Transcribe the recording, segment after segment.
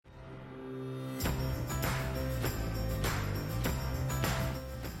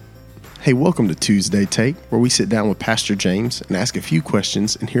Hey, welcome to Tuesday Take, where we sit down with Pastor James and ask a few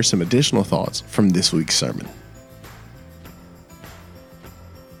questions and hear some additional thoughts from this week's sermon.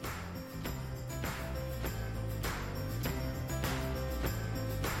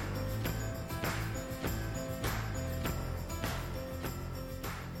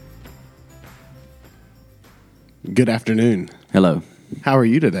 Good afternoon. Hello. How are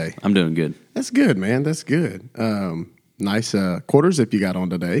you today? I'm doing good. That's good, man. That's good. Nice quarter zip you got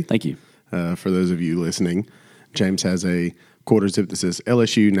on today. Thank you. For those of you listening, James has a quarter zip that says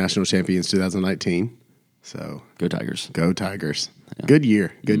LSU National Champions 2019. So Go Tigers. Go Tigers. Yeah. Good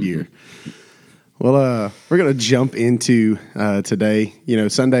year. Good year. Well, we're going to jump into today. You know,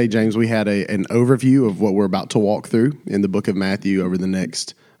 Sunday, James, we had an overview of what we're about to walk through in the book of Matthew over the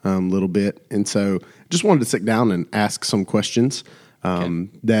next little bit. And so just wanted to sit down and ask some questions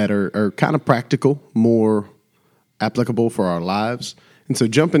that are kind of practical, more applicable for our lives. And so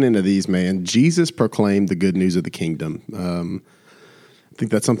jumping into these, man, Jesus proclaimed the good news of the kingdom. I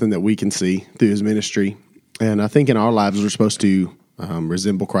think that's something that we can see through his ministry. And I think in our lives, we're supposed to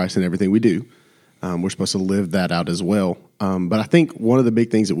resemble Christ in everything we do. We're supposed to live that out as well. But I think one of the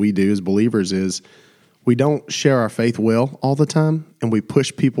big things that we do as believers is we don't share our faith well all the time, and we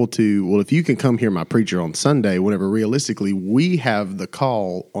push people to, well, if you can come hear my preacher on Sunday, whenever realistically we have the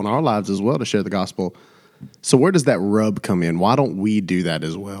call on our lives as well to share the gospel. So where does that rub come in? Why don't we do that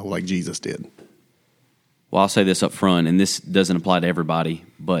as well like Jesus did? Well, I'll say this up front, and this doesn't apply to everybody,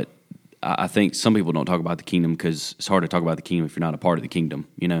 but I think some people don't talk about the kingdom because it's hard to talk about the kingdom if you're not a part of the kingdom,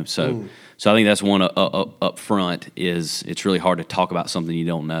 you know? So I think that's one up front is it's really hard to talk about something you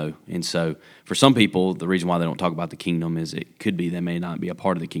don't know. And so for some people, the reason why they don't talk about the kingdom is it could be they may not be a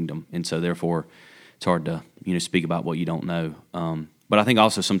part of the kingdom. And so therefore it's hard to, speak about what you don't know. But I think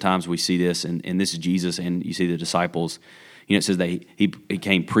also sometimes we see this, and this is Jesus, and you see the disciples, it says he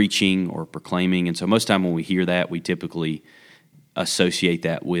came preaching or proclaiming. And so most of the time when we hear that, we typically associate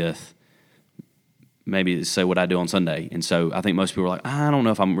that with maybe say what I do on Sunday. And so I think most people are like, I don't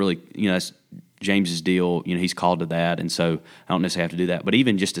know if I'm really, that's James's deal. He's called to that. And so I don't necessarily have to do that. But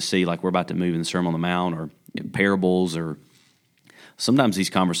even just to see, like, we're about to move in the Sermon on the Mount or parables, or sometimes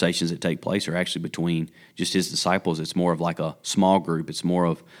these conversations that take place are actually between just his disciples. It's more of like a small group. It's more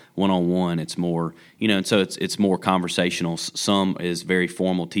of one-on-one. It's more, and so it's more conversational. Some is very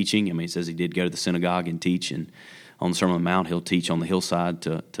formal teaching. I mean, it says he did go to the synagogue and teach, and on the Sermon on the Mount, he'll teach on the hillside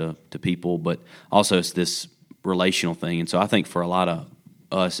to people, but also it's this relational thing. And so I think for a lot of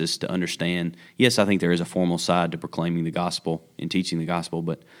us is to understand, yes, I think there is a formal side to proclaiming the gospel and teaching the gospel,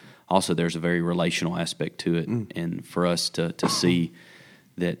 but also there's a very relational aspect to it. And for us to see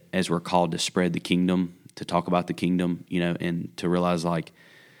that as we're called to spread the kingdom, to talk about the kingdom, and to realize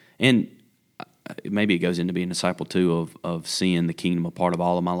and maybe it goes into being a disciple too, of seeing the kingdom a part of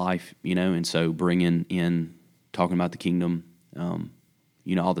all of my life, and so bringing in talking about the kingdom,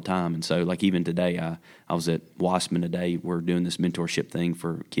 all the time. And so, like, even today, I was at Wassman today. We're doing this mentorship thing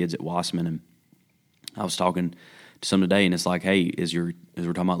for kids at Wassman, and I was talking to some today, and it's like, hey, as we're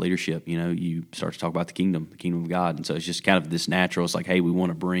talking about leadership, you start to talk about the kingdom of God. And so it's just kind of this natural. It's like, hey, we want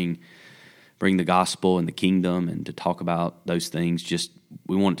to bring the gospel and the kingdom and to talk about those things. Just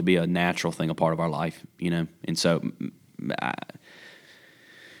we want it to be a natural thing, a part of our life, And so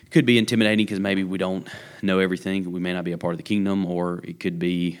could be intimidating because maybe we don't know everything. We may not be a part of the kingdom, or it could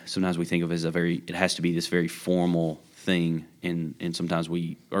be sometimes we think of it as it has to be this very formal thing, and sometimes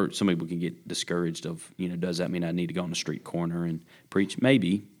some people can get discouraged of, does that mean I need to go on the street corner and preach?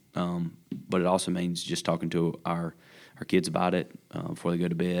 Maybe, but it also means just talking to our kids about it before they go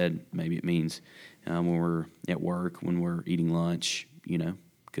to bed. Maybe it means when we're at work, when we're eating lunch,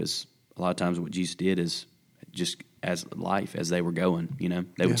 because a lot of times what Jesus did is just as they were going,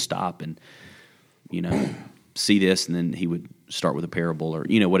 they would stop and, see this, and then he would start with a parable or,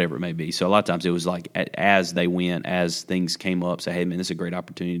 whatever it may be. So a lot of times it was like as they went, as things came up, say, hey, man, this is a great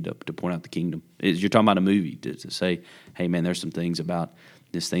opportunity to point out the kingdom. You're talking about a movie to say, hey, man, there's some things about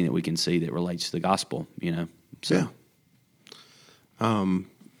this thing that we can see that relates to the gospel, So. Yeah.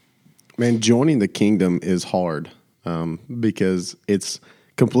 Man, joining the kingdom is hard because it's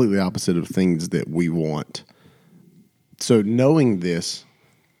completely opposite of things that we want. So knowing this,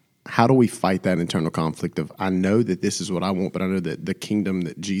 how do we fight that internal conflict of, I know that this is what I want, but I know that the kingdom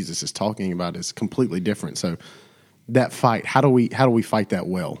that Jesus is talking about is completely different. So that fight, how do we fight that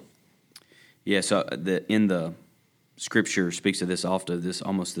well? Yeah, so in the Scripture speaks of this often,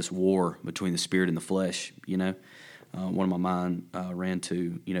 this war between the spirit and the flesh, One of my mind ran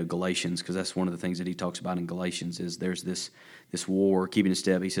to Galatians, because that's one of the things that he talks about in Galatians is there's this this war, keeping in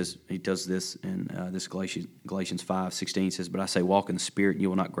step. He says he does this in this Galatians 5:16 says, "But I say, walk in the Spirit, and you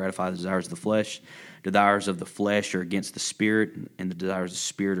will not gratify the desires of the flesh. The desires of the flesh are against the Spirit, and the desires of the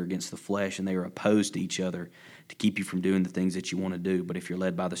Spirit are against the flesh, and they are opposed to each other to keep you from doing the things that you want to do. But if you're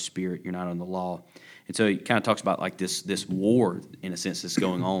led by the Spirit, you're not under the law." And so he kind of talks about like this war, in a sense, that's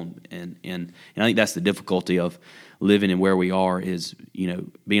going on, and I think that's the difficulty of living and where we are is,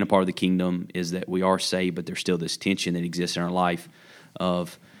 being a part of the kingdom is that we are saved, but there's still this tension that exists in our life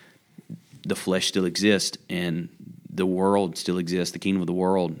of the flesh still exists and the world still exists, the kingdom of the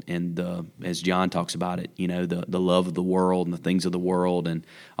world, and as John talks about it, the love of the world and the things of the world and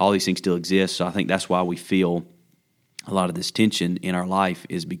all these things still exist. So I think that's why we feel a lot of this tension in our life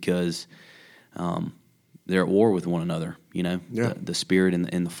is because they're at war with one another, the spirit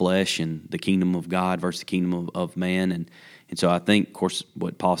and the flesh and the kingdom of God versus the kingdom of man. And so I think, of course,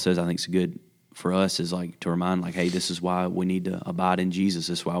 what Paul says, I think is good for us is like to remind like, hey, this is why we need to abide in Jesus.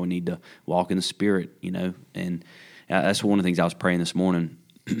 This is why we need to walk in the Spirit, and that's one of the things I was praying this morning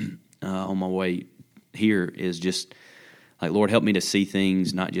on my way here is just like, Lord, help me to see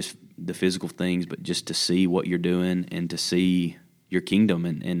things, not just the physical things, but just to see what you're doing and to see your kingdom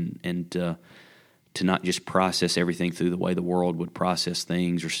and to not just process everything through the way the world would process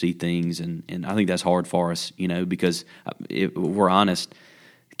things or see things. And I think that's hard for us, because if we're honest,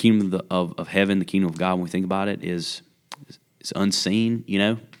 the kingdom of heaven, the kingdom of God, when we think about it, is unseen,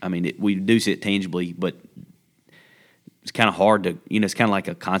 I mean, we do see it tangibly, but it's kind of hard to, it's kind of like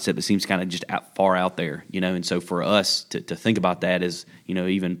a concept that seems kind of just far out there, and so for us to think about that is,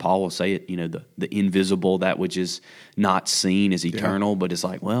 even Paul will say it, the invisible, that which is not seen is eternal, but it's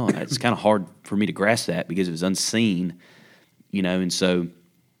like, well, it's kind of hard for me to grasp that because it was unseen, and so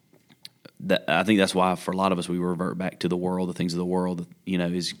I think that's why for a lot of us we revert back to the world, the things of the world,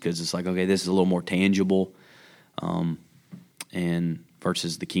 is because it's like, okay, this is a little more tangible, and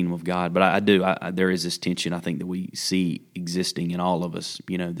versus the kingdom of God. But I do. There is this tension, I think, that we see existing in all of us,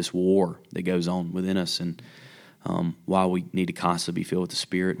 this war that goes on within us, and why we need to constantly be filled with the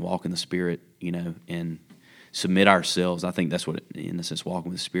Spirit, walk in the Spirit, and submit ourselves. I think that's what, in a sense, walking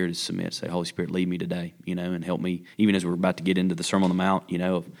with the Spirit is submit. Say, Holy Spirit, lead me today, and help me, even as we're about to get into the Sermon on the Mount,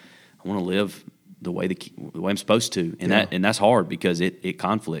 I want to live the way I'm supposed to, and that's hard because it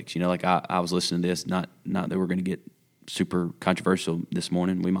conflicts. Like I was listening to this, not that we're going to get super controversial this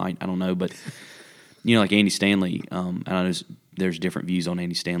morning. We might, I don't know, but like Andy Stanley, and I know there's different views on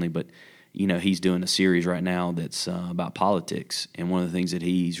Andy Stanley, but he's doing a series right now that's about politics, and one of the things that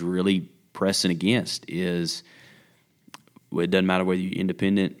he's really pressing against is it doesn't matter whether you're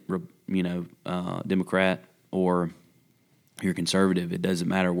independent, Democrat, or you're conservative. It doesn't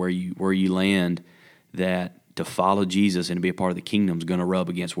matter where you land. That to follow Jesus and to be a part of the kingdom is going to rub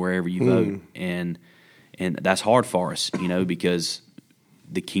against wherever you vote, and that's hard for us, because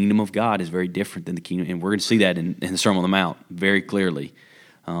the kingdom of God is very different than the kingdom, and we're going to see that in the Sermon on the Mount very clearly.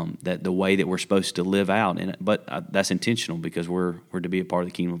 That the way that we're supposed to live out, but that's intentional because we're to be a part of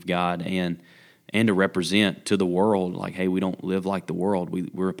the kingdom of God and to represent to the world, like, hey, we don't live like the world.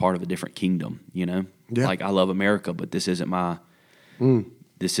 We're a part of a different kingdom, Yeah. Like I love America, but this isn't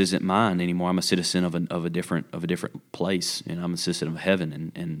this isn't mine anymore. I'm a citizen of a different place, and I'm a citizen of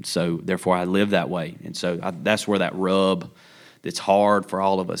heaven, and so therefore I live that way. And so that's where that rub that's hard for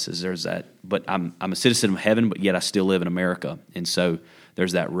all of us is there's that. But I'm a citizen of heaven, but yet I still live in America, and so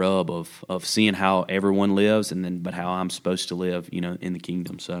there's that rub of seeing how everyone lives, but how I'm supposed to live, in the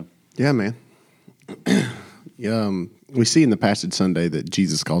kingdom. So yeah, man. We see in the passage Sunday that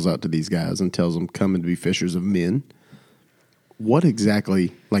Jesus calls out to these guys and tells them, "Come and be fishers of men." What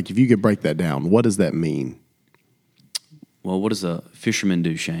exactly, like if you could break that down, what does that mean? Well, what does a fisherman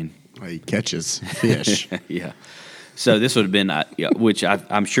do, Shane? He catches fish. Yeah. So this would have been, which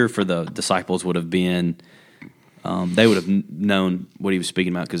I'm sure for the disciples would have been, they would have known what he was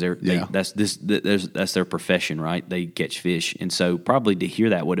speaking about because that's their profession, right? They catch fish, and so probably to hear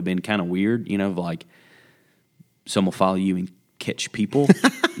that would have been kind of weird, like some will follow you and catch people,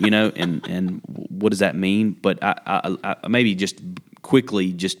 and what does that mean? But I maybe just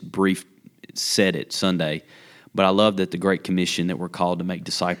quickly, just brief said it Sunday, but I love that the Great Commission that we're called to make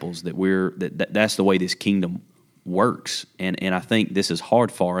disciples, that's the way this kingdom works, and I think this is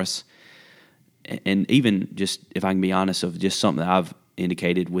hard for us. And even just, if I can be honest, of just something that I've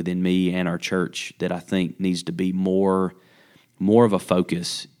indicated within me and our church that I think needs to be more of a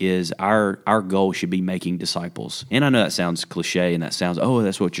focus is our goal should be making disciples. And I know that sounds cliche and that sounds,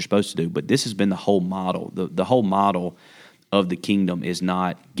 that's what you're supposed to do, but this has been the whole model. The whole model of the kingdom is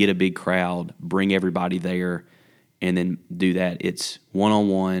not get a big crowd, bring everybody there, and then do that. It's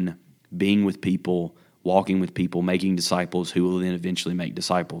one-on-one, being with people, walking with people, making disciples who will then eventually make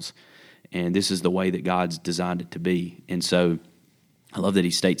disciples. And this is the way that God's designed it to be. And so I love that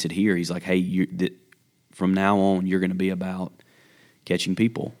he states it here. He's like, hey, from now on, you're going to be about catching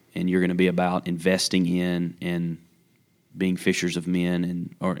people, and you're going to be about investing in and being fishers of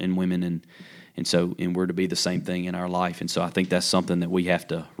men and women, and we're to be the same thing in our life. And so I think that's something that we have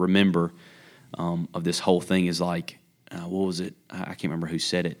to remember of this whole thing is like, what was it? I can't remember who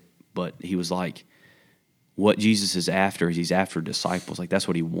said it, but he was like, what Jesus is after is he's after disciples. Like that's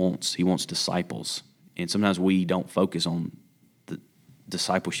what he wants. He wants disciples. And sometimes we don't focus on the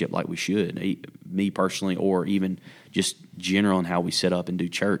discipleship like we should. Me personally, or even just general in how we set up and do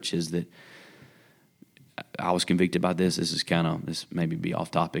church, is that I was convicted by this. This maybe be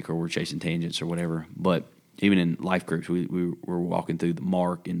off topic or we're chasing tangents or whatever. But even in life groups, we were walking through the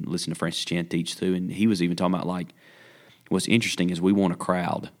Mark and listening to Francis Chan teach too. And he was even talking about like, what's interesting is we want a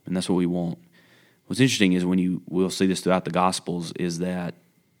crowd, and that's what we want. What's interesting is we'll see this throughout the Gospels, is that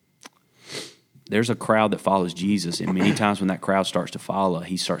there's a crowd that follows Jesus, and many times when that crowd starts to follow,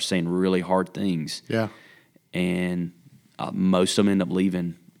 he starts saying really hard things. Yeah. And most of them end up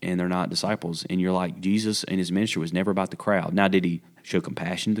leaving, and they're not disciples. And you're like, Jesus and his ministry was never about the crowd. Now, did he show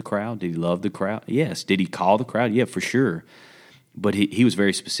compassion to the crowd? Did he love the crowd? Yes. Did he call the crowd? Yeah, for sure. But he was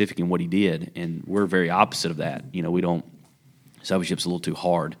very specific in what he did, and we're very opposite of that. We don't, discipleship's a little too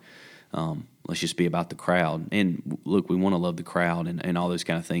hard. Let's just be about the crowd. And look, we want to love the crowd and all those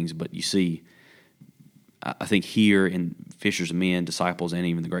kind of things. But you see, I think here in Fishers of Men, Disciples, and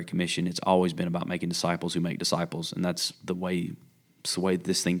even the Great Commission, it's always been about making disciples who make disciples. And that's the way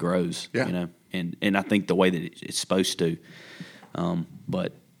this thing grows, yeah. And I think the way that it's supposed to.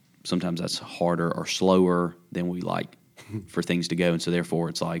 But sometimes that's harder or slower than we like for things to go. And so therefore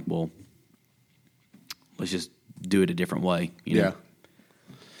it's like, well, let's just do it a different way. Yeah.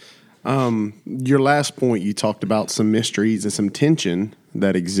 Your last point, you talked about some mysteries and some tension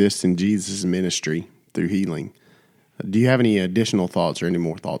that exists in Jesus' ministry through healing. Do you have any additional thoughts or any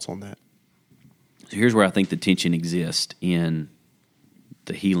more thoughts on that? So here's where I think the tension exists in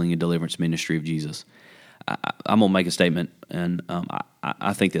the healing and deliverance ministry of Jesus. I'm going to make a statement, and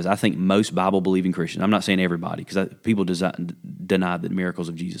I think this. I think most Bible-believing Christians, I'm not saying everybody, because people deny the miracles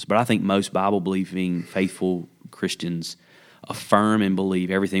of Jesus, but I think most Bible-believing, faithful Christians affirm and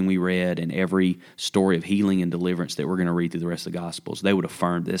believe everything we read and every story of healing and deliverance that we're going to read through the rest of the Gospels. They would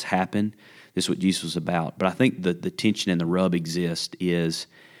affirm this happened. This is what Jesus was about. But I think the tension and the rub exist is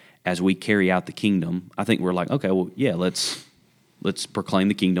as we carry out the kingdom, I think we're like, okay, well, yeah, let's proclaim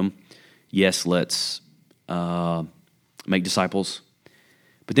the kingdom. Yes, let's make disciples.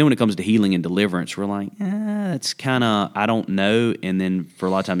 But then when it comes to healing and deliverance, we're like, it's kind of, I don't know. And then for a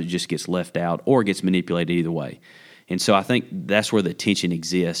lot of times it just gets left out or gets manipulated either way. And so I think that's where the tension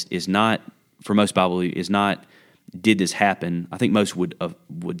exists, is not, for most Bible, is not, did this happen? I think most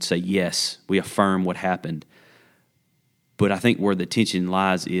would say, yes, we affirm what happened. But I think where the tension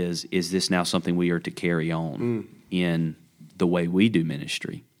lies is this now something we are to carry on in the way we do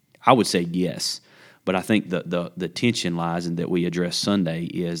ministry? I would say yes. But I think the tension lies in that we address Sunday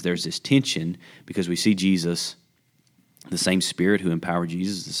is there's this tension because we see Jesus, the same Spirit who empowered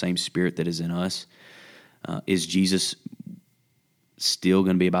Jesus, the same Spirit that is in us. Is Jesus still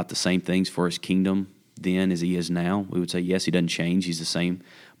going to be about the same things for his kingdom then as he is now? We would say yes, he doesn't change, he's the same.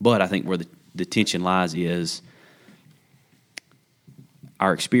 But I think where the tension lies is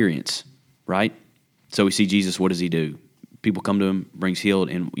our experience, right? So we see Jesus, what does he do? People come to him, brings healed,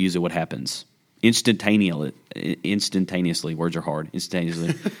 and usually what happens? Instantaneously, words are hard,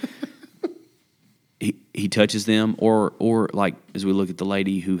 instantaneously. He touches them, or like as we look at the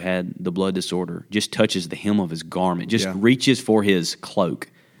lady who had the blood disorder, just touches the hem of his garment, just reaches for his cloak,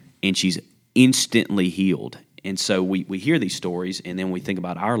 and she's instantly healed. And so we hear these stories, and then we think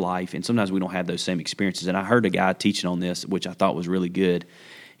about our life, and sometimes we don't have those same experiences. And I heard a guy teaching on this, which I thought was really good.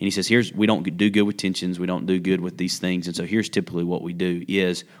 And he says, we don't do good with tensions, we don't do good with these things. And so here's typically what we do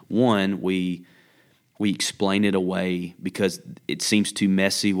is, one, we explain it away because it seems too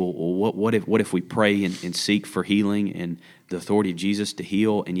messy. Well, what if we pray and seek for healing and the authority of Jesus to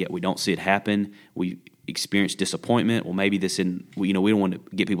heal, and yet we don't see it happen? We experience disappointment. Well, maybe this isn't. We don't want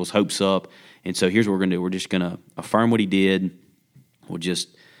to get people's hopes up, and so here's what we're going to do. We're just going to affirm what he did. We'll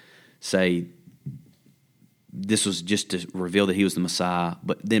just say this was just to reveal that he was the Messiah.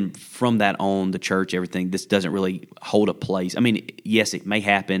 But then from that on, the church, everything, this doesn't really hold a place. I mean, yes, it may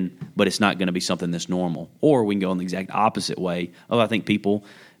happen, but it's not going to be something that's normal. Or we can go in the exact opposite way. I think people,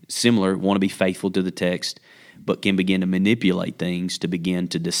 similar, want to be faithful to the text, but can begin to manipulate things to begin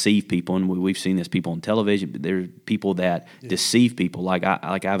to deceive people. And we've seen this people on television. But there are people that deceive people. Like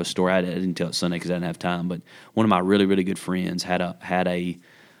I have a story. I didn't tell it Sunday because I didn't have time. But one of my really, really good friends had a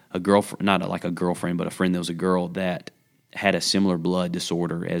girlfriend, not like a girlfriend, but a friend that was a girl that had a similar blood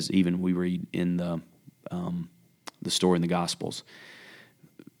disorder as even we read in the story in the Gospels.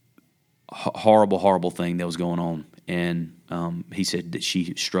 Horrible, horrible thing that was going on. And he said that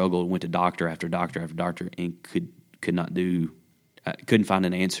she struggled, went to doctor after doctor after doctor, and couldn't find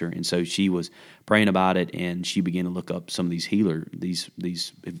an answer. And so she was praying about it, and she began to look up some of these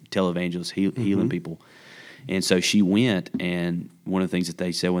televangelists healing people. And so she went, and one of the things that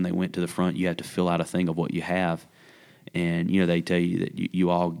they said when they went to the front, you have to fill out a thing of what you have. And, they tell you that you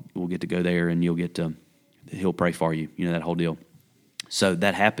all will get to go there, and he'll pray for you, that whole deal. So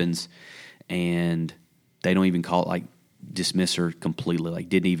that happens, and they don't even call it, like, dismiss her completely, like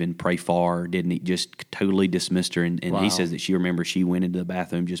didn't even pray for her, just totally dismissed her. And wow. He says that she remembers she went into the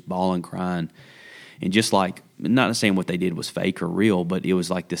bathroom just bawling, crying. And just like, not saying what they did was fake or real, but it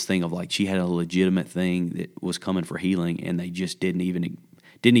was like this thing of like she had a legitimate thing that was coming for healing, and they just didn't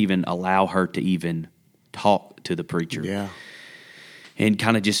even allow her to even talk to the preacher. Yeah. And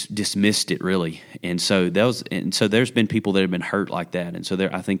kind of just dismissed it, really. And so there's been people that have been hurt like that. And so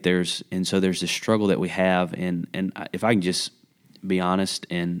there's this struggle that we have. And if I can just be honest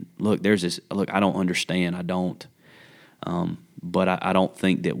and look, I don't understand. I don't. But I don't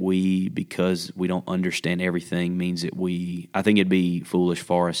think that because we don't understand everything means that I think it'd be foolish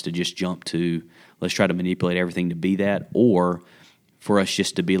for us to just jump to, let's try to manipulate everything to be that, or for us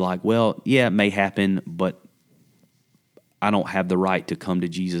just to be like, well, yeah, it may happen, but I don't have the right to come to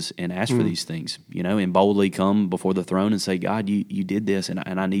Jesus and ask for these things, and boldly come before the throne and say, God, you did this, and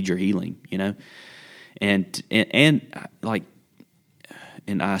I need your healing, and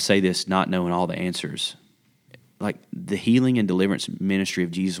I say this not knowing all the answers. Like the healing and deliverance ministry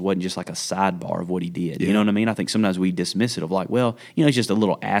of Jesus wasn't just like a sidebar of what he did. Yeah. You know what I mean? I think sometimes we dismiss it of like, well, it's just a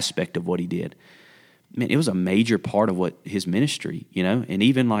little aspect of what he did. Man, it was a major part of what his ministry, and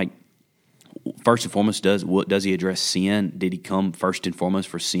even like, first and foremost, does he address sin? Did he come first and foremost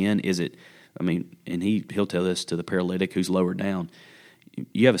for sin? Is it? And he'll tell this to the paralytic who's lower down.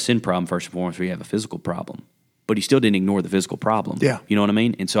 You have a sin problem first and foremost, or you have a physical problem. But he still didn't ignore the physical problem. Yeah, you know what I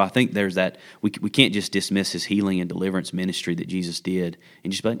mean. And so I think there's that. We can't just dismiss his healing and deliverance ministry that Jesus did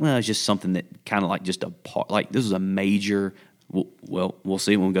and just be like, well, it's just something that kind of like just a part. Like this is a major. Well, we'll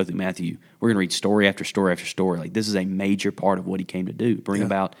see when we go through Matthew. We're going to read story after story after story. Like this is a major part of what he came to do: bring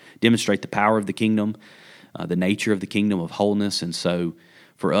about, demonstrate the power of the kingdom, the nature of the kingdom of wholeness. And so,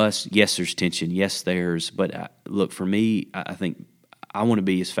 for us, yes, there's tension. Yes, but look, for me, I think I want to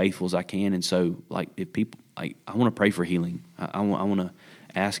be as faithful as I can. And so, like, if people, like, I want to pray for healing. I want to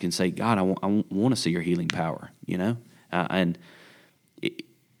ask and say, God, I want to see your healing power. And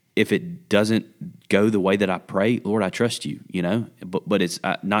if it doesn't go the way that I pray, Lord, I trust you, but it's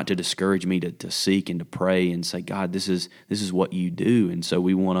not to discourage me to seek and to pray and say, God, this is what you do. And so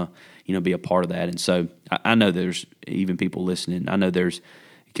we want to, be a part of that. And so I know there's even people listening. I know it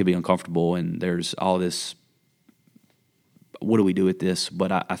could be uncomfortable and there's all this, what do we do with this?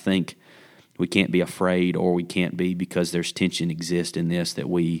 But I think we can't be afraid, or we can't be, because there's tension exists in this, that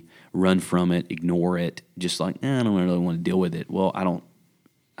we run from it, ignore it, just like, I don't really want to deal with it. Well, I don't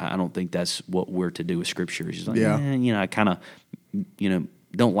think that's what we're to do with Scripture. It's just like, I kind of,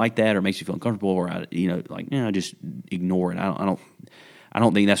 don't like that, or it makes you feel uncomfortable, or I just ignore it. I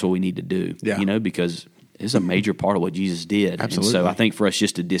don't think that's what we need to do. Yeah. Because it's a major part of what Jesus did. Absolutely. And so I think for us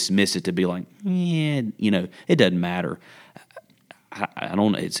just to dismiss it, to be like, it doesn't matter. I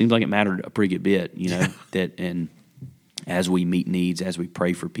don't. It seems like it mattered a pretty good bit. That, and as we meet needs, as we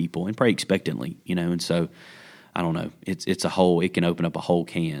pray for people and pray expectantly, and so. I don't know. It's a whole. It can open up a whole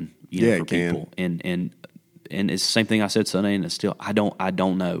can, for people. And it's the same thing I said Sunday, and it's still. I don't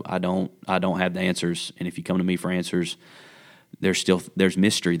know. I don't have the answers. And if you come to me for answers, there's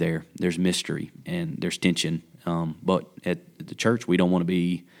mystery there. There's mystery and there's tension. But at the church, we don't want to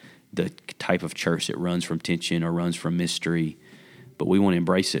be the type of church that runs from tension or runs from mystery. But we want to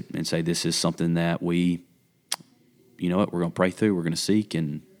embrace it and say this is something that we, we're going to pray through. We're going to seek,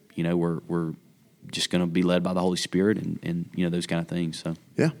 and we're just going to be led by the Holy Spirit and those kind of things. So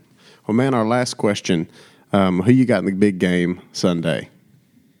yeah. Well, man, our last question: who you got in the big game Sunday?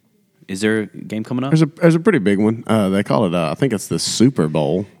 Is there a game coming up? There's a pretty big one. They call it. I think it's the Super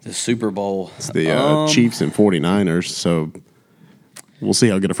Bowl. The Super Bowl. It's the Chiefs and 49ers. So we'll see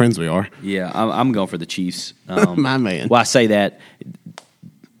how good of friends we are. Yeah, I'm going for the Chiefs. My man. Well, I say that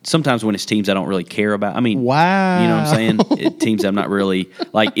sometimes when it's teams I don't really care about. I mean, wow, you know what I'm saying? Teams I'm not really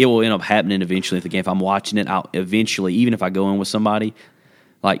like. It will end up happening eventually at the game. If I'm watching it, I'll eventually, even if I go in with somebody,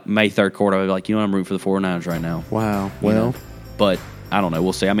 like May third quarter, I'll be like, I'm rooting for the 49ers right now. Wow. Well, but I don't know.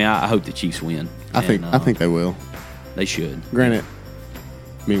 We'll see. I mean, I hope the Chiefs win. I think they will. They should. Granted,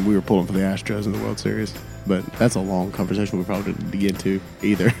 I mean, we were pulling for the Astros in the World Series, but that's a long conversation we probably didn't get to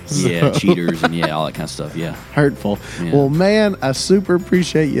either. So. Yeah, cheaters and all that kind of stuff. Yeah, hurtful. Yeah. Well, man, I super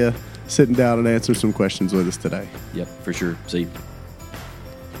appreciate you sitting down and answering some questions with us today. Yep, for sure. See you.